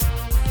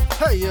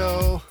Hey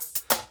yo,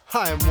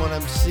 I am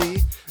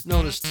 1MC,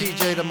 known as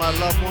TJ to my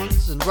loved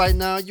ones, and right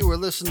now you are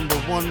listening to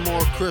One More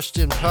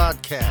Christian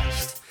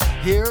Podcast.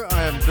 Here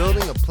I am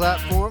building a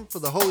platform for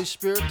the Holy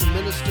Spirit to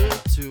minister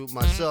to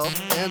myself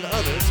and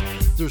others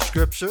through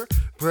scripture,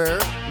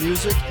 prayer,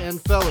 music, and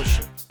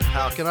fellowship.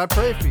 How can I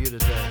pray for you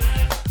today?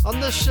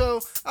 On this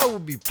show, I will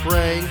be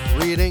praying,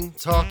 reading,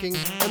 talking,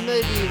 and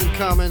maybe even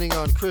commenting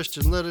on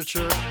Christian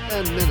literature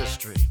and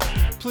ministry.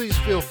 Please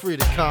feel free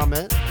to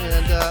comment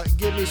and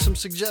give me some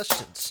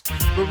suggestions.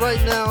 But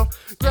right now,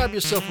 grab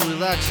yourself a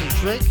relaxing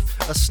drink,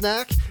 a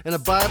snack, and a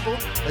Bible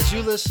as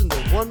you listen to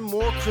One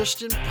More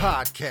Christian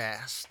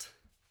Podcast.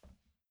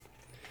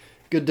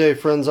 Good day,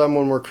 friends. I'm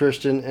One More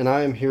Christian, and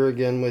I am here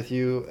again with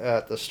you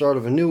at the start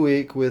of a new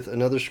week with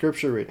another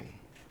scripture reading.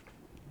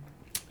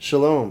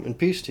 Shalom and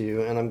peace to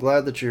you, and I'm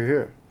glad that you're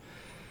here.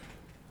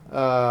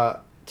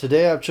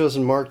 Today I've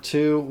chosen Mark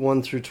 2,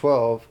 1 through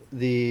 12,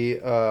 the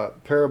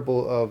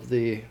parable of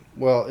the,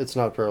 well, it's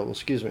not a parable,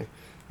 excuse me.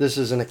 This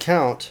is an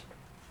account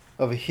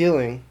of a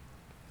healing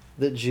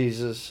that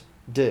Jesus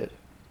did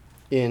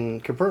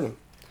in Capernaum.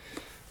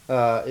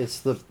 It's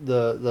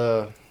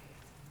the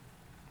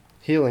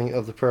healing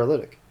of the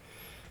paralytic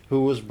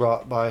who was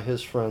brought by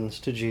his friends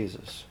to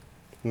Jesus.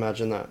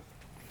 Imagine that.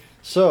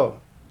 So,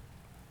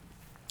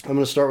 I'm going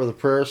to start with a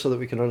prayer so that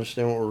we can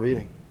understand what we're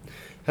reading.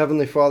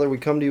 Heavenly Father, we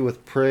come to you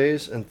with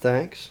praise and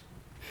thanks.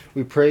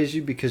 We praise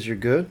you because you're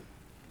good,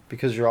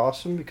 because you're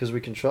awesome, because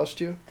we can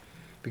trust you,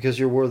 because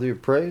you're worthy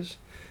of praise.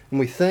 And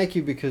we thank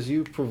you because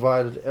you've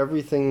provided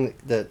everything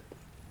that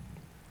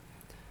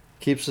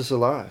keeps us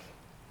alive.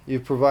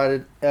 You've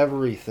provided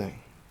everything,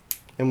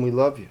 and we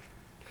love you.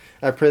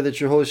 I pray that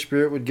your Holy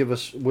Spirit would give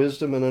us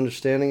wisdom and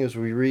understanding as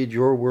we read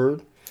your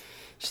word,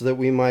 so that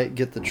we might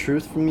get the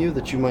truth from you,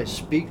 that you might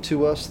speak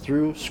to us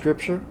through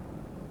Scripture,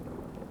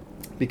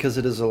 because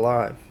it is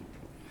alive.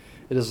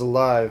 It is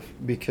alive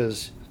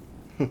because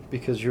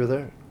you're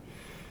there,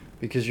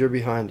 because you're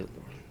behind it,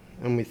 Lord.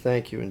 And we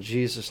thank you in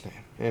Jesus'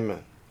 name.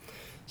 Amen.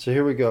 So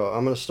here we go.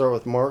 I'm going to start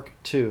with Mark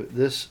 2.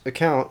 This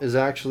account is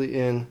actually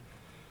in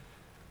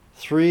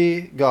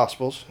 3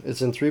 Gospels.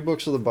 It's in 3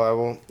 books of the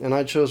Bible, and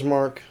I chose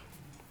Mark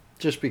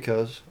just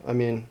because.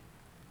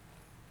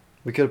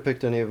 We could have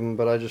picked any of them,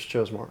 but I just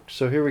chose Mark.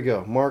 So here we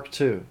go. Mark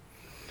 2.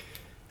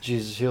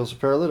 Jesus heals a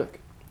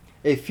paralytic.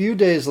 A few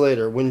days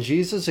later, when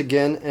Jesus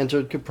again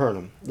entered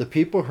Capernaum, the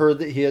people heard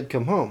that he had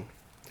come home.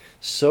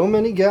 So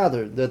many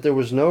gathered that there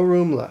was no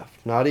room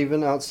left, not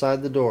even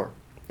outside the door,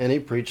 and he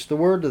preached the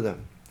word to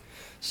them.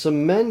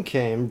 Some men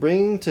came,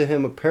 bringing to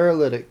him a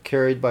paralytic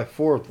carried by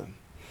 4 of them.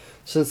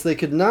 Since they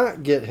could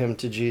not get him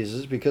to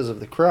Jesus because of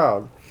the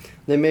crowd,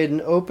 they made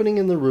an opening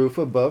in the roof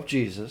above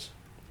Jesus,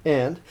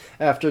 and,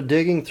 after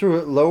digging through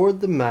it, lowered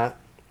the mat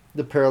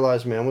the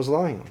paralyzed man was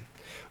lying on.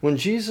 When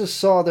Jesus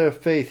saw their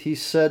faith, he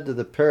said to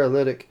the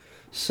paralytic,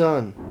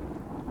 "Son,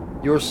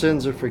 your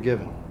sins are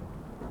forgiven."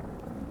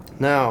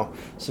 Now,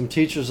 some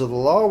teachers of the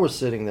law were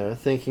sitting there,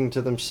 thinking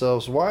to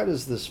themselves, "Why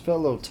does this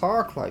fellow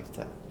talk like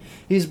that?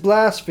 He's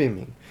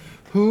blaspheming.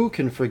 Who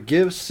can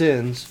forgive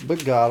sins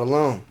but God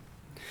alone?"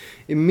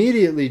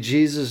 Immediately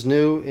Jesus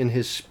knew in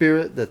his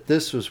spirit that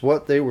this was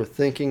what they were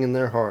thinking in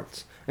their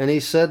hearts, and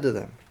he said to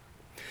them,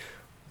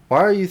 "Why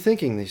are you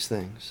thinking these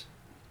things?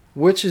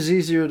 Which is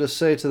easier to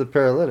say to the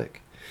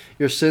paralytic,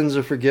 'Your sins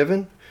are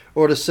forgiven,'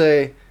 or to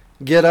say,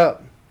 'Get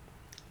up,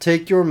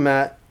 take your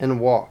mat and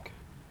walk'?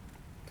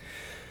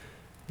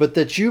 But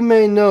that you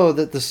may know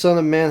that the Son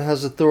of Man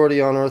has authority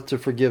on earth to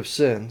forgive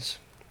sins,"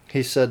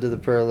 he said to the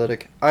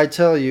paralytic, "I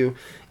tell you,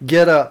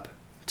 get up,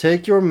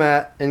 take your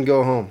mat and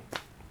go home."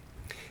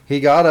 He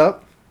got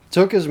up,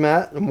 took his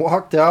mat, and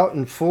walked out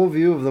in full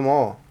view of them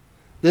all.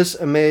 This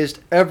amazed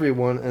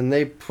everyone, and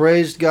they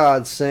praised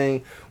God,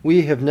 saying,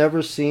 "We have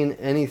never seen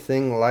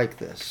anything like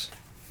this."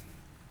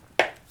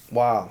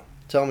 Wow,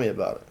 tell me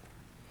about it.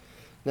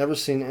 Never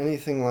seen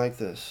anything like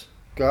this.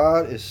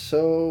 God is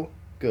so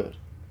good.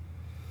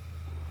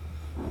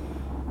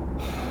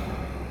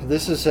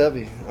 This is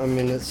heavy.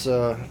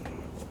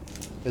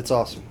 It's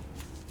awesome.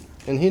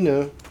 And he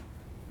knew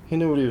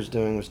what he was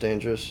doing was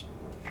dangerous.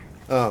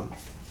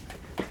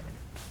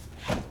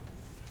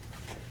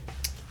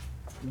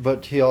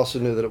 But he also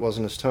knew that it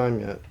wasn't his time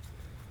yet.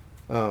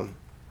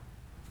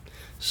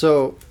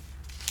 So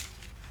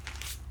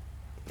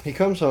he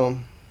comes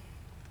home.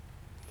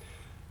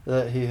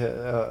 That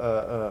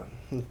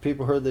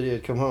people heard that he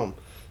had come home.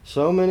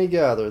 So many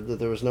gathered that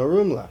there was no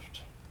room left,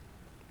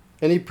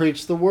 and he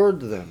preached the word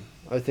to them.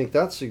 I think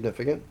that's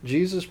significant.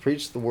 Jesus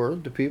preached the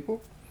word to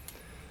people.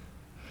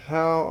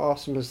 How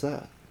awesome is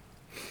that?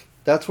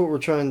 That's what we're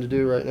trying to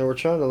do right now. We're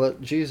trying to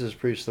let Jesus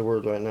preach the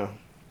word right now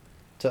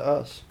to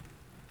us.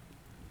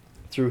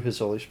 Through his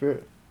Holy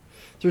Spirit.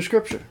 Through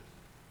Scripture.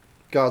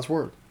 God's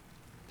Word.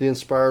 The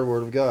inspired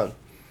Word of God.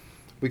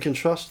 We can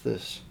trust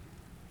this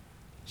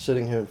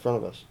sitting here in front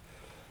of us.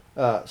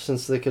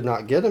 Since they could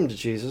not get him to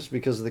Jesus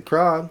because of the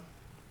crowd,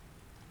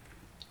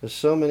 there's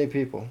so many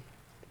people,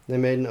 they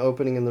made an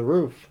opening in the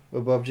roof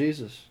above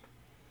Jesus.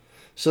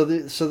 So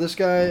this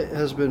guy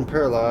has been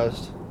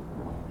paralyzed,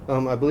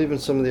 I believe in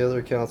some of the other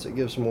accounts it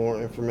gives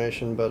more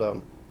information,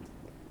 but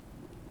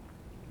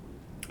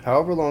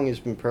however long he's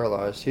been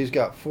paralyzed, he's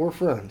got 4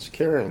 friends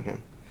carrying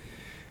him.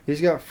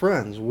 He's got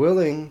friends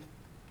willing,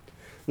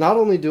 not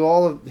only do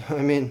all of,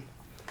 I mean,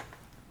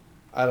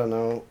 I don't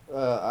know,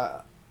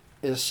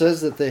 it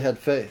says that they had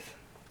faith.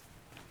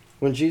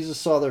 When Jesus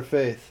saw their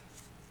faith,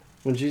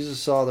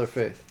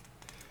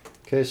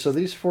 okay, so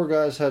these 4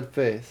 guys had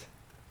faith.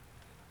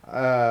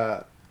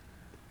 I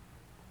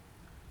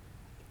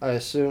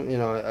assume,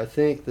 I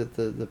think that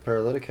the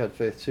paralytic had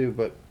faith too,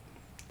 but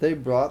they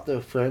brought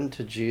their friend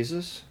to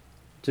Jesus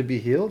to be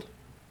healed.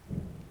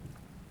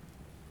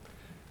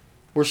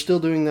 We're still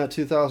doing that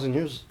 2,000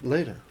 years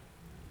later.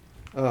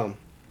 To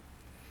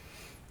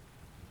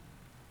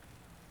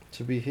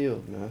be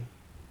healed, man.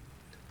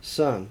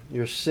 Son,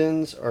 your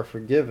sins are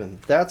forgiven.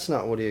 That's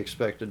not what he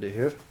expected to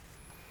hear.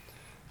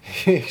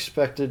 He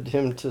expected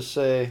him to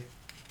say,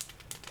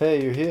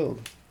 hey, you're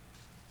healed.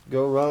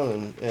 Go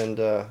run and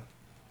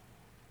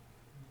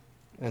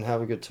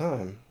have a good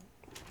time.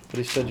 But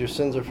he said, your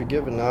sins are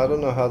forgiven. Now, I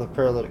don't know how the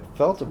paralytic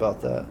felt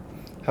about that.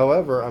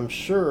 However, I'm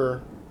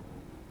sure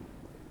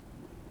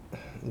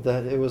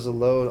that it was a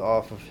load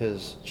off of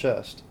his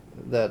chest.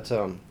 That,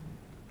 I'm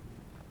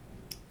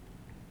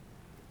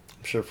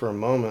sure for a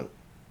moment,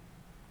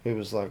 he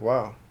was like,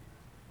 wow.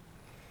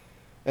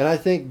 And I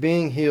think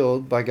being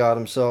healed by God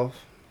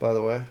himself, by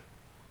the way,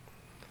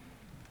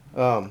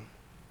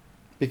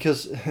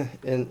 because,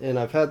 and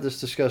I've had this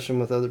discussion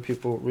with other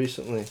people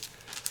recently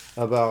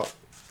about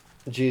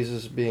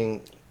Jesus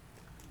being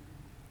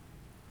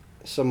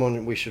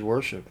someone we should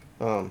worship,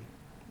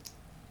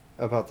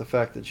 about the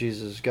fact that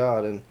Jesus is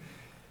God, and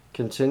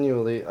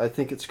continually, I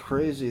think it's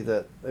crazy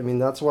that,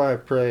 that's why I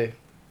pray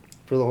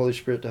for the Holy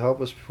Spirit to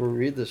help us before we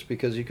read this,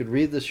 because you could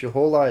read this your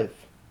whole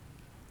life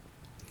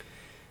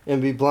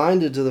and be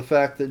blinded to the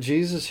fact that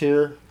Jesus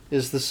here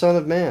is the Son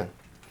of Man.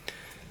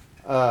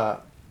 I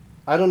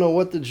don't know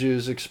what the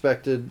Jews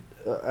expected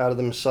out of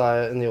the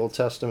Messiah in the Old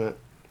Testament,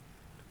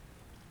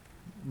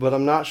 but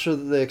I'm not sure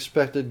that they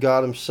expected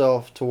God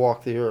himself to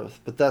walk the earth.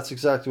 But that's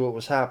exactly what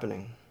was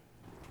happening.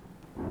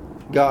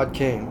 God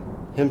came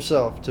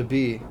himself to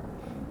be.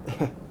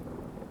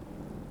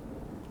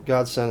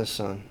 God sent his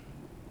Son.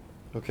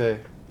 Okay?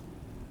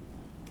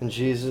 And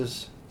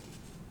Jesus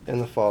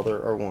and the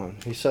Father are one.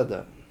 He said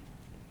that.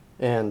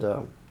 And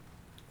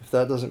if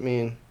that doesn't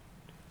mean,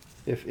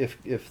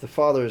 if the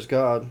Father is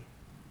God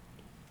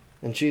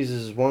and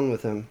Jesus is one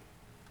with him,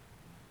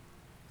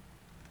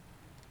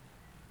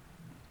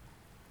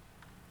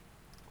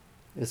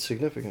 it's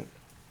significant.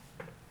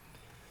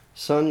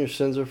 Son, your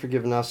sins are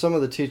forgiven. Now, some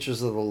of the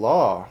teachers of the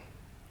law,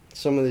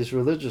 some of these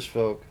religious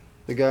folk,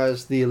 the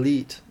guys, the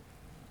elite,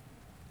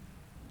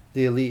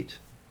 we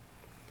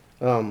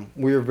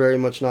are very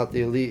much not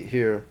the elite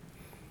here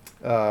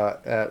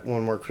at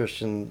One More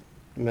Christian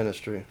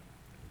Ministry.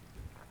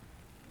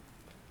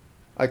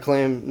 I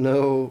claim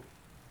no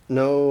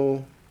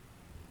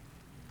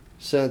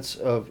sense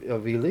of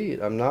elite.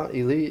 I'm not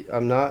elite.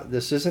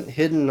 This isn't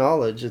hidden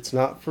knowledge. It's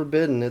not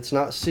forbidden. It's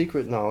not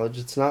secret knowledge.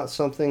 It's not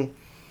something,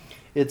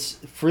 it's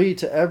free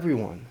to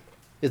everyone.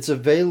 It's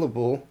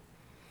available.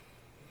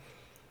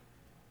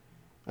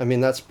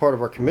 That's part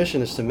of our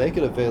commission, is to make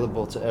it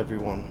available to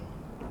everyone.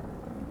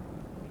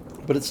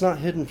 But it's not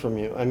hidden from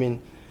you.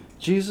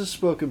 Jesus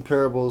spoke in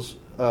parables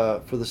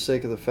for the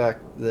sake of the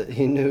fact that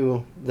he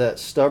knew that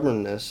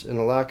stubbornness and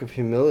a lack of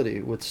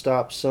humility would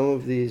stop some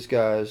of these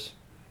guys,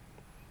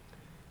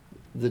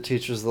 the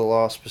teachers of the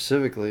law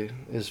specifically,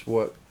 is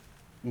what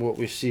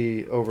we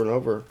see over and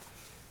over,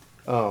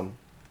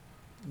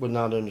 would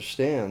not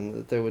understand,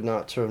 that they would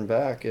not turn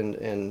back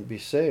and be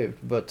saved.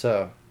 But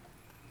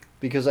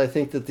because I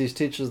think that these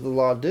teachers of the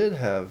law they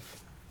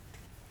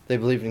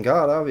believed in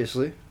God,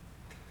 obviously.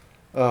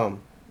 And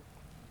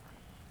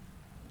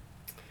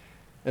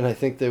I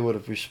think they would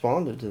have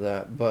responded to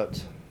that,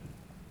 but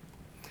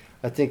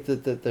I think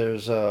that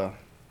there's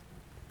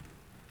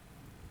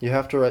you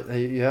have to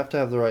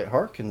have the right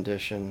heart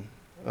condition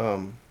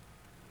to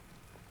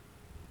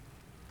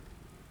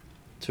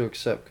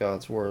accept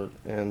God's word.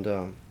 And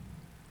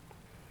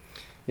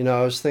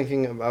I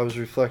was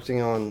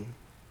reflecting on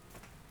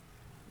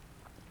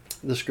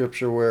the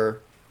scripture where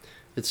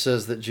it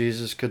says that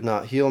Jesus could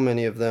not heal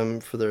many of them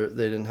for they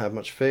didn't have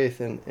much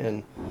faith,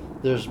 and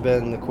there's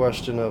been the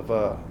question of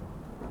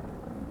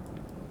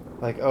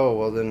oh,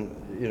 well then,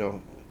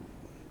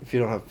 if you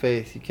don't have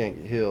faith, you can't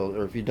get healed,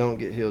 or if you don't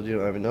get healed, you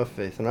don't have enough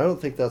faith. And I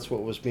don't think that's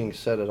what was being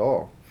said at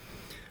all.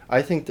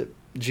 I think that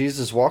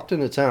Jesus walked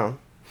into town,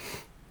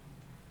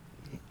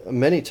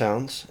 many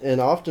towns,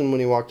 and often when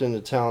he walked into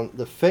town,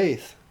 the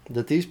faith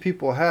that these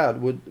people had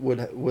would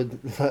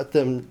let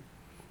them,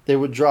 they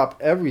would drop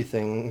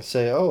everything and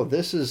say, oh,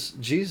 this is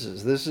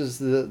Jesus, this is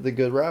the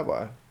good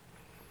rabbi,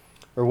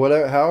 or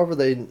whatever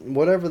they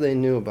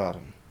knew about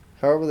him,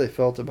 however they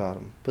felt about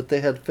him. But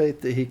they had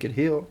faith that he could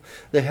heal.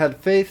 They had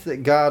faith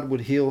that God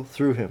would heal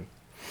through him.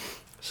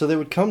 So they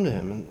would come to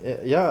him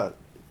and, yeah,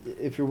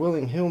 if you're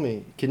willing, heal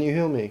me. Can you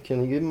heal me?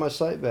 Can you give me my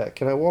sight back?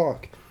 Can I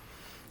walk?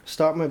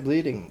 Stop my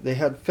bleeding. They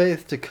had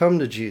faith to come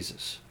to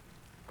Jesus.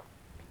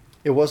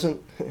 It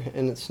wasn't,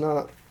 and it's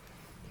not.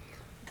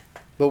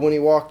 But when he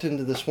walked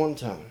into this one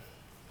town,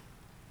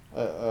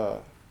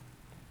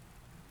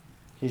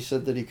 he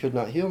said that he could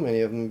not heal many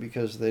of them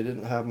because they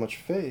didn't have much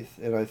faith.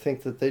 And I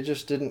think that they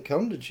just didn't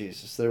come to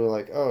Jesus. They were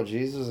like, oh,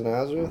 Jesus of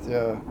Nazareth?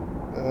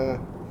 Yeah.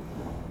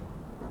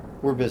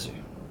 We're busy.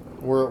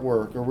 We're at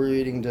work, or we're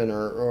eating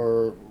dinner,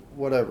 or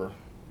whatever.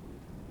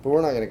 But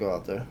we're not going to go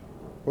out there.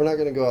 We're not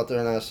going to go out there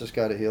and ask this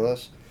guy to heal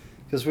us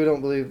because we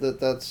don't believe that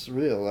that's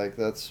real. Like,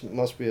 that's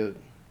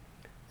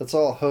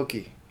all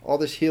hokey. All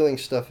this healing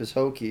stuff is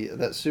hokey.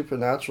 That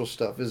supernatural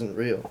stuff isn't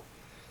real.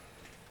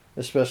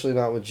 Especially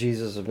not with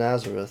Jesus of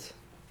Nazareth.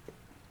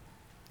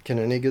 Can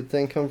any good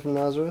thing come from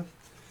Nazareth?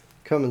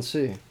 Come and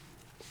see.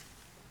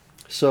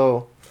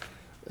 So,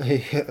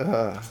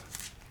 what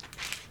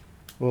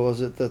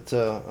was it that,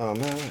 oh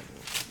man,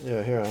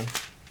 yeah, here I am.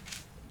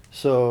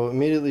 So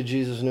immediately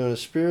Jesus knew in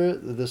his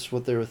spirit that this is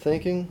what they were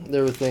thinking.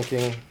 They were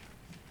thinking,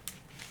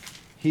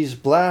 he's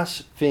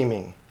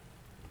blaspheming.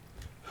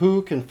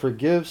 Who can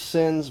forgive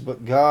sins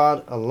but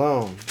God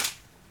alone?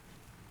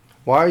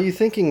 Why are you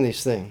thinking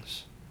these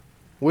things?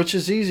 Which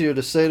is easier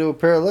to say to a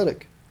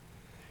paralytic,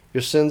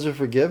 your sins are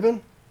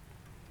forgiven?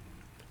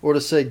 Or to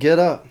say, get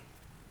up,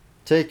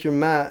 take your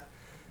mat,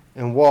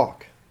 and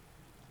walk?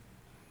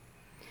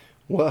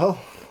 Well,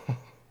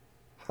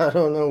 I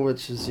don't know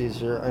which is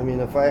easier. I mean,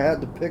 if I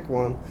had to pick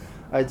one,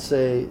 I'd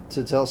say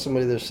to tell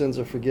somebody their sins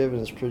are forgiven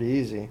is pretty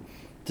easy.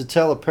 To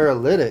tell a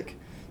paralytic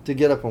to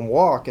get up and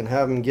walk and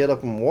have him get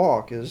up and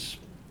walk is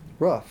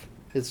rough.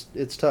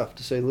 It's tough,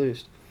 to say the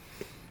least.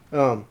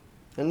 And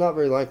not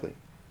very likely.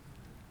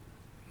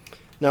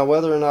 Now,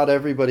 whether or not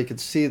everybody could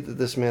see that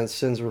this man's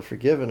sins were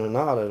forgiven or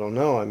not, I don't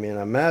know. I mean,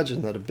 I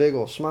imagine that a big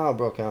old smile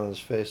broke out on his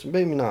face.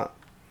 Maybe not.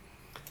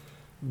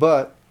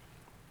 But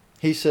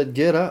he said,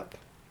 get up,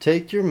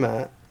 take your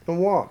mat, and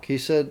walk. He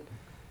said,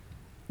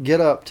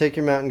 get up, take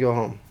your mat, and go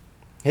home.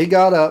 He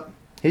got up,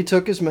 he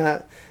took his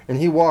mat, and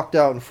he walked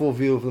out in full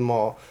view of them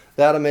all.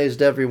 That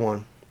amazed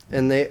everyone.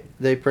 And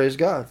they praised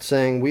God,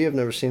 saying, we have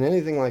never seen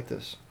anything like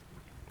this.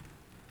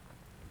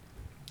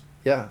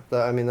 Yeah,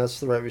 that's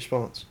the right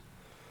response.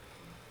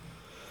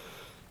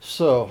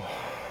 So,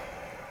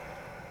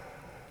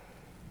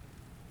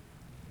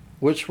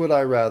 which would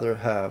I rather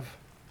have?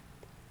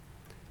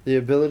 The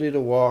ability to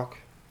walk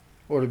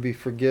or to be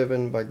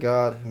forgiven by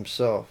God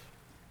himself?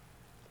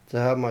 To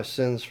have my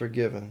sins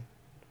forgiven?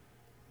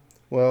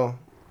 Well,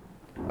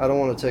 I don't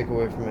want to take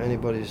away from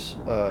anybody's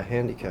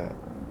handicap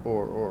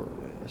or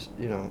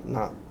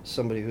not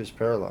somebody who's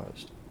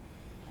paralyzed.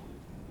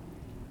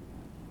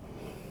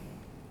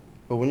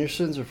 But when your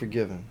sins are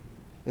forgiven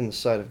in the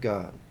sight of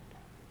God,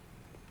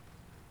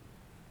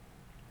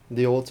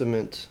 the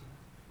ultimate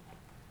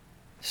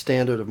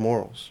standard of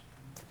morals,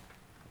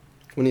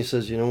 when he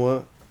says, you know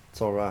what, it's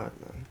all right,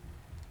 man.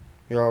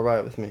 You're all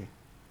right with me.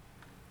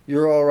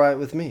 You're all right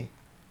with me.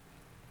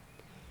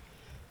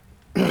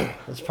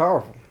 It's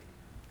powerful.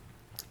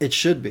 It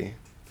should be,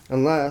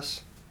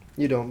 unless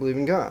you don't believe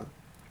in God.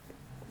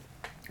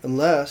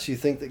 Unless you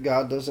think that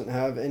God doesn't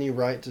have any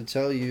right to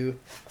tell you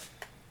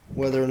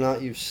whether or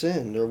not you've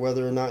sinned or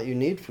whether or not you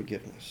need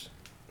forgiveness.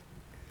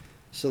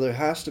 So there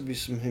has to be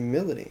some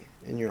humility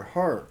in your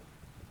heart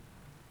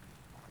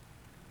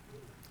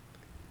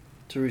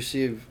to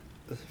receive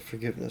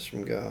forgiveness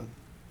from God.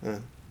 Yeah.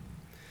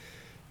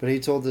 But he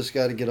told this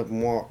guy to get up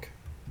and walk.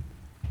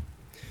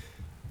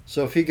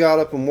 So if he got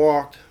up and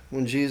walked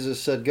when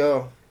Jesus said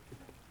go,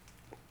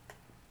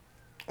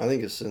 I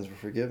think his sins were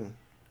forgiven.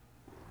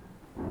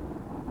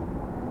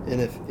 And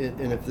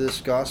if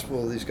these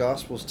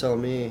gospels tell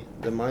me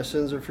that my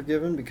sins are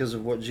forgiven because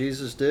of what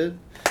Jesus did,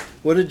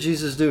 what did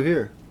Jesus do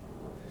here?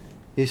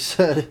 He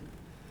said,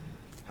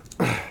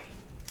 I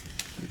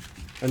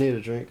need a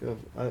drink.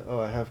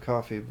 I have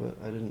coffee, but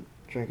I didn't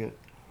drink it.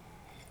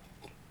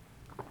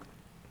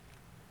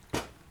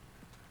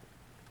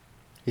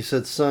 He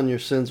said, son, your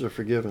sins are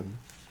forgiven.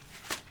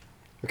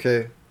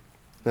 Okay,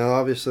 now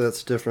obviously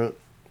that's different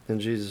than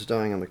Jesus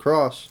dying on the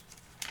cross.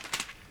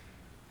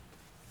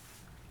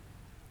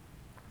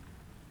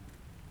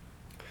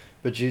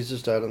 But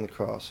Jesus died on the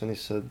cross and he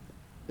said,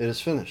 it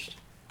is finished.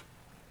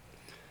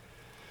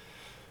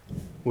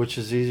 Which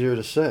is easier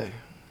to say.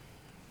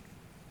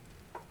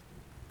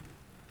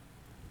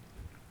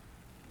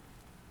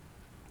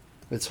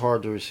 It's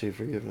hard to receive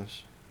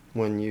forgiveness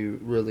when you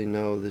really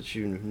know that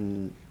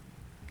you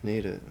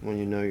need it, when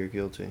you know you're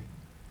guilty.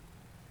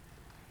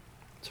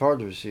 It's hard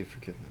to receive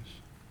forgiveness.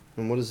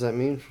 And what does that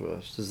mean for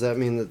us? Does that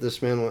mean that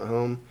this man went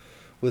home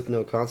with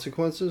no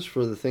consequences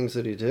for the things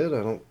that he did?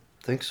 I don't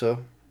think so.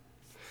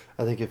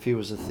 I think if he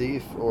was a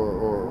thief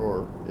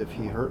or if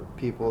he hurt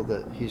people,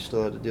 that he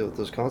still had to deal with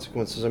those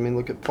consequences. I mean,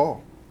 look at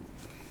Paul.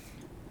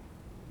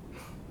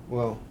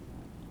 Well,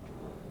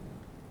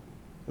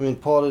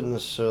 Paul didn't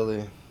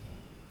necessarily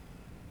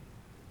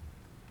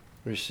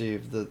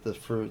receive the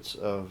fruits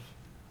of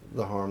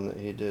the harm that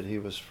he did. He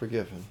was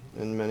forgiven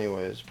in many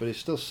ways, but he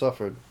still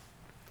suffered.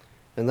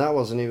 And that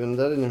didn't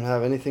even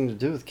have anything to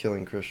do with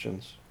killing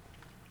Christians.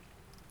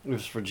 It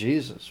was for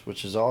Jesus,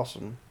 which is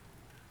awesome.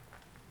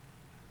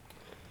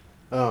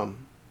 But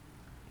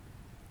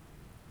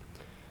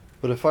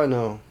if I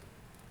know,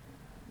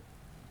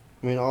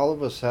 I mean, all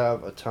of us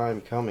have a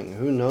time coming.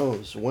 Who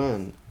knows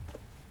when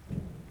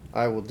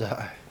I will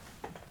die?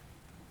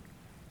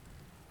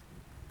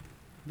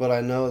 But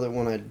I know that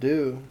when I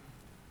do,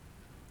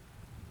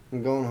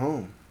 I'm going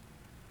home.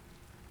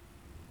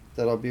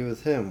 That I'll be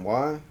with Him.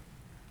 Why?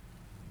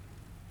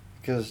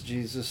 Because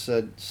Jesus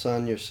said,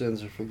 "Son, your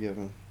sins are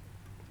forgiven."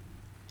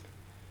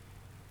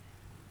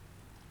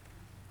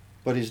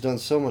 But He's done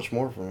so much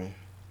more for me,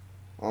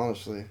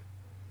 honestly.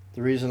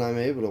 The reason I'm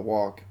able to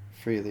walk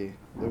freely,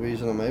 the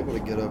reason I'm able to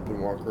get up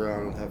and walk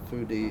around and have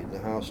food to eat and a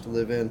house to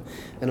live in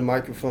and a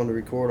microphone to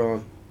record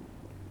on,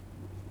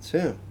 it's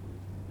Him.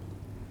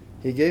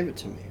 He gave it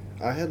to me.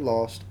 I had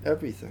lost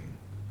everything.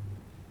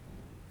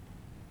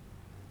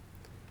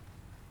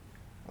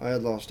 I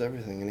had lost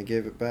everything, and He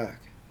gave it back.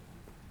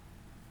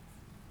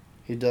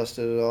 He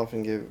dusted it off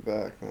and gave it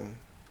back, man.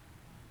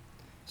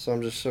 So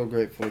I'm just so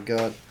grateful to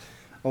God.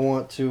 I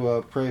want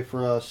to pray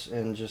for us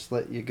and just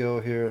let you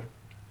go here.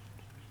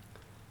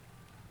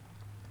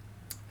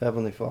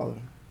 Heavenly Father,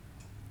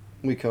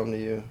 we come to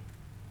You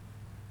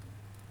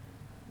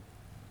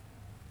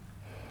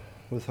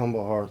with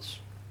humble hearts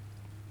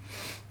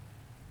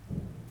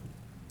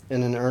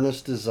and an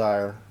earnest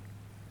desire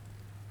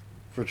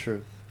for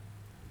truth.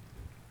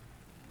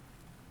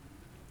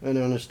 An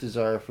earnest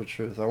desire for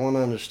truth. I want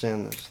to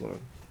understand this, Lord.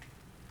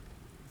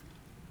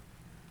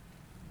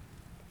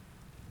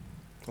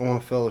 I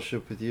want to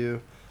fellowship with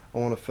You. I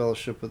want to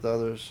fellowship with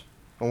others.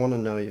 I want to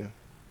know You.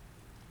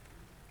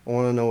 I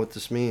want to know what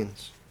this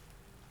means.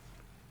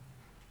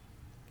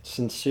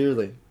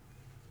 Sincerely.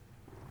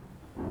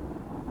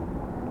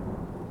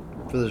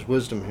 For there's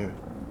wisdom here.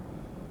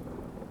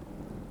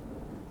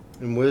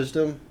 And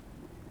wisdom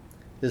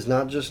is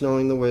not just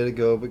knowing the way to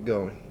go, but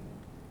going.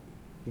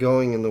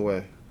 Going in the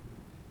way.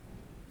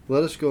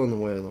 Let us go in the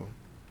way, Lord.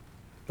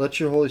 Let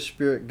Your Holy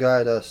Spirit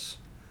guide us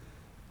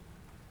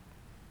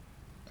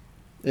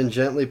and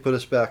gently put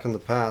us back on the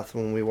path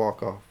when we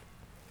walk off.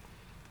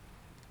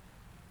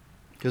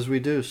 Because we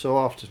do so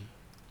often.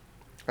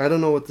 I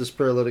don't know what this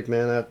paralytic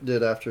man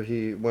did after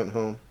he went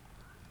home.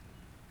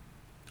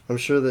 I'm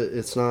sure that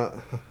it's not,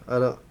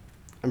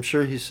 I'm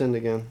sure he sinned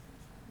again.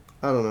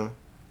 I don't know.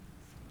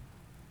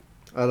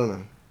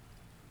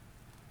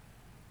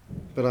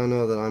 But I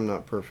know that I'm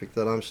not perfect,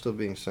 that I'm still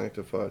being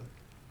sanctified.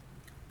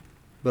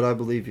 But I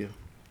believe You.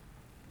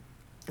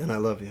 And I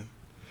love You.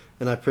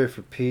 And I pray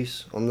for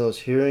peace on those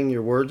hearing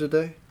Your word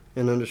today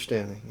and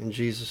understanding. In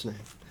Jesus' name.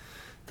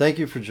 Thank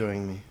You for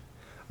joining me.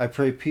 I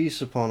pray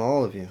peace upon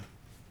all of you.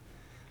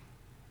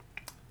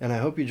 And I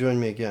hope you join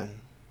me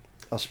again.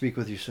 I'll speak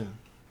with you soon.